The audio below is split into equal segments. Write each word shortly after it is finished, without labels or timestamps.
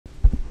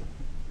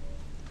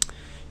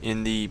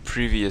In the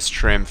previous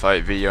tram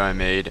fight video I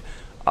made,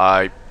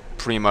 I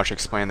pretty much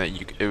explained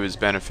that it was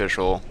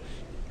beneficial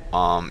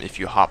if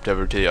you hopped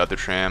over to the other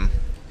tram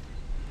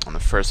on the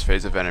first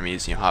phase of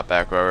enemies, you hop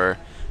back over,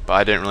 but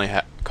I didn't really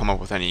come up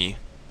with any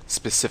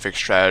specific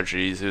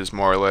strategies. It was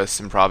more or less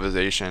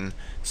improvisation,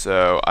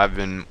 so I've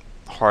been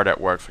hard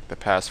at work for the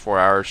past 4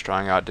 hours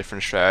trying out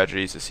different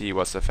strategies to see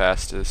what's the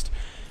fastest,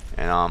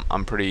 and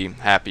I'm pretty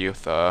happy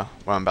with what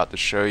I'm about to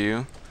show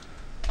you.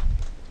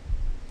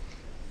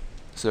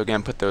 So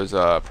again, put those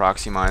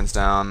proxy mines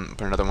down,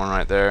 put another one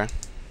right there.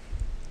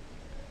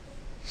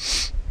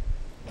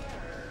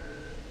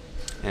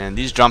 And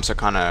these jumps are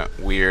kind of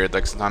weird,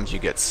 like sometimes you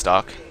get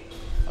stuck,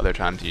 other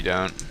times you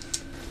don't.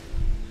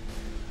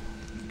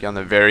 Get on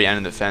the very end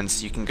of the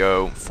fence, you can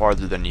go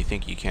farther than you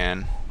think you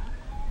can.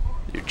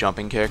 Your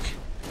jumping kick.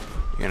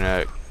 You're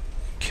gonna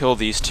kill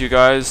these two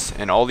guys,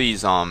 and all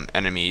these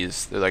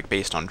enemies, they're like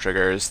based on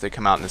triggers, they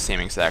come out in the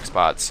same exact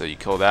spots. So you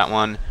kill that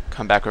one,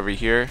 come back over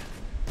here.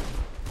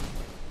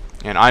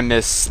 And I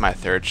missed my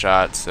third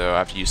shot, so I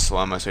have to use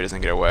slow-mo so he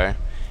doesn't get away.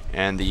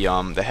 And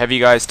the heavy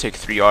guys take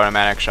 3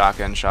 automatic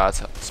shotgun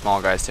shots.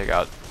 Small guys take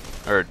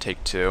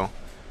 2.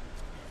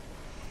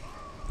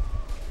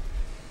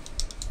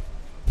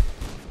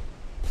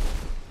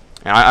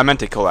 And I meant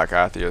to kill that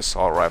guy with the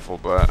assault rifle,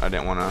 but I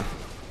didn't want to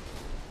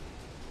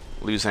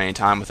lose any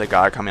time with the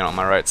guy coming on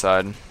my right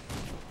side.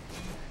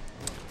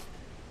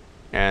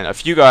 And a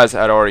few guys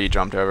had already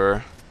jumped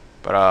over,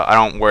 but I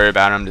don't worry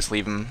about them, just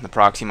leave them. The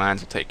proxy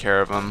mines will take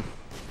care of them.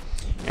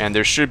 And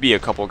there should be a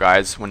couple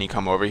guys when you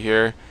come over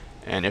here,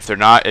 and if they're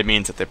not, it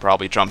means that they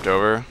probably jumped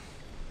over.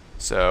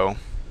 So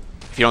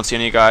if you don't see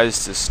any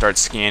guys, just start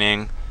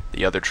scanning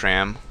the other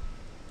tram.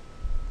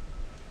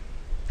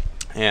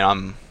 And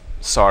I'm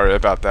sorry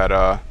about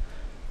that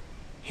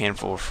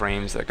handful of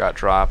frames that got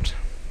dropped.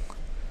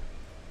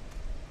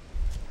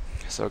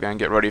 So again,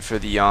 get ready for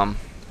the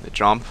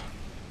jump.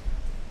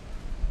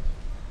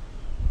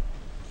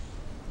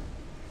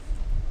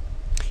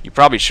 You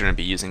probably shouldn't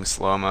be using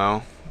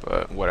slow-mo,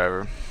 but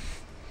whatever.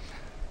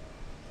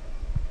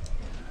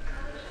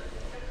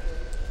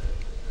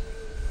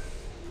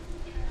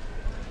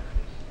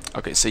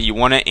 Okay, so you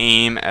want to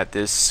aim at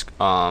this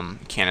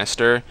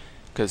canister,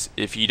 because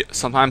if you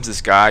sometimes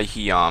this guy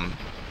he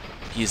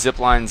zip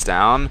lines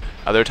down,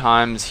 other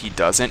times he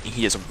doesn't.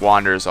 He just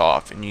wanders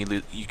off, and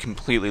you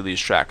completely lose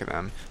track of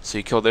them. So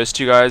you kill those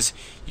two guys,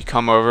 you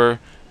come over,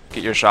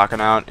 get your shotgun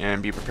out,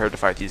 and be prepared to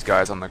fight these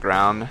guys on the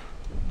ground.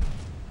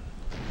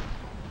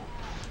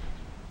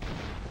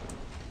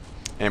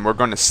 And we're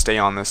going to stay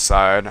on this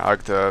side. I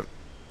like to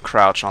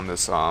crouch on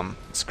this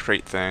this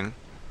crate thing.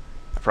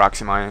 A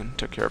proxy mine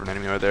took care of an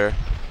enemy over there.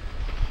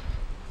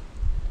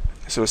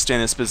 So stay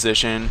in this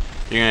position.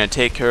 You're going to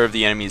take care of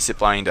the enemy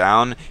ziplining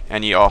down,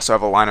 and you also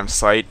have a line of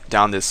sight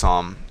down this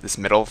this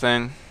middle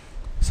thing.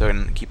 So you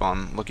can keep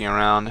on looking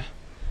around.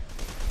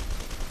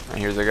 And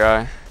here's a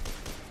guy.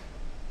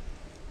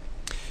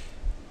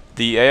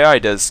 The AI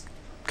does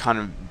kind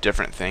of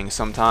different things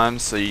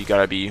sometimes, so you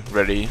gotta be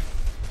ready.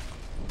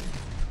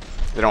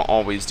 They don't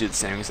always do the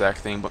same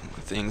exact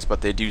things,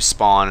 but they do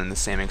spawn in the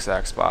same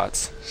exact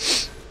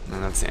spots.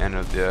 And that's the end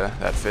of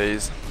that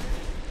phase.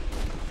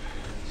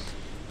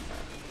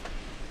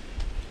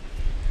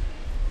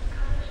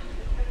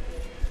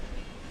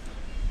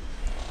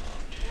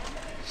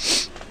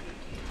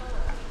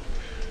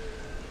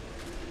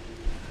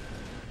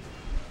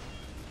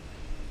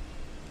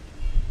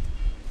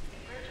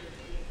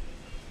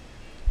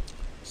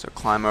 So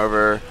climb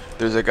over.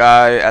 There's a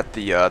guy at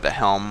the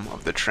helm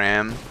of the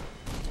tram.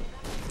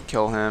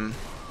 Kill him.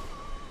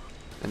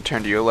 Then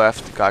turn to your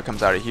left. The guy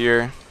comes out of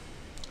here,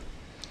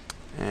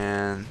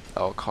 and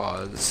that'll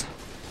cause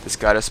this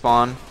guy to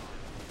spawn.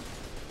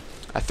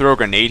 I throw a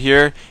grenade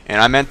here,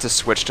 and I meant to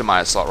switch to my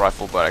assault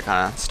rifle, but I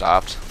kind of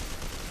stopped.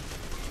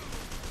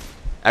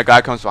 That guy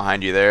comes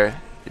behind you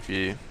there, if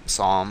you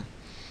saw him.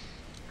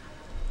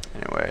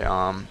 Anyway,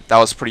 that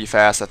was pretty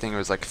fast. I think it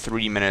was like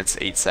 3 minutes,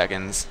 8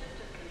 seconds.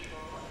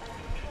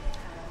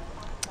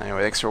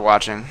 Anyway, thanks for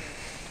watching.